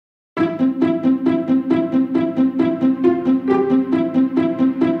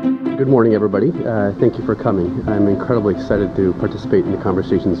morning, everybody. Thank you for coming. I'm incredibly excited to participate in the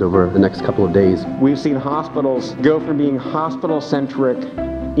conversations over the next couple of days. We've seen hospitals go from being hospital-centric,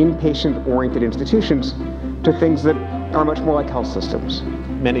 inpatient-oriented institutions to things that are much more like health systems.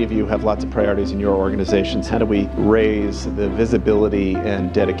 Many of you have lots of priorities in your organizations. How do we raise the visibility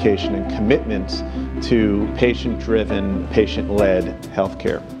and dedication and commitment to patient-driven, patient-led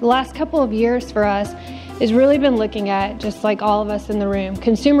healthcare? The last couple of years for us has really been looking at, just like all of us in the room,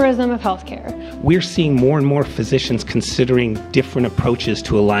 consumerism of healthcare. We're seeing more and more physicians considering different approaches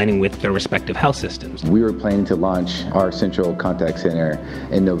to aligning with their respective health systems. We were planning to launch our central contact center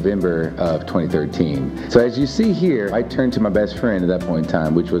in November of 2013. So as you see here, I turned to my best friend at that point in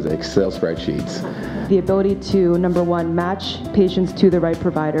time, which was Excel spreadsheets. The ability to, number one, match patients to the right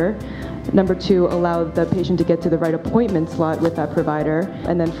provider. Number two, allow the patient to get to the right appointment slot with that provider.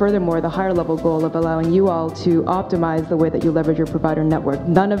 And then furthermore, the higher level goal of allowing you all to optimize the way that you leverage your provider network.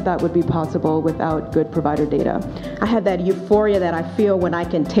 None of that would be possible without good provider data. I have that euphoria that I feel when I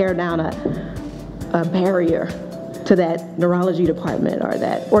can tear down a barrier to that neurology department or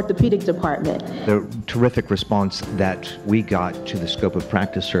that orthopedic department. The terrific response that we got to the scope of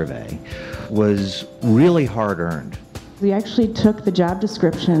practice survey was really hard-earned. We actually took the job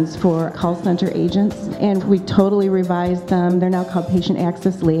descriptions for call center agents and we totally revised them. They're now called patient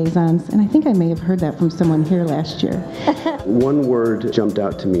access liaisons, and I think I may have heard that from someone here last year. One word jumped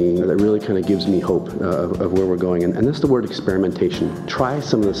out to me that really kind of gives me hope of where we're going, and that's the word experimentation. Try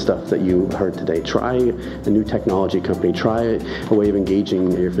some of the stuff that you heard today. Try a new technology company. Try a way of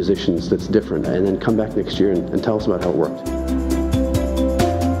engaging your physicians that's different, and then come back next year and tell us about how it worked.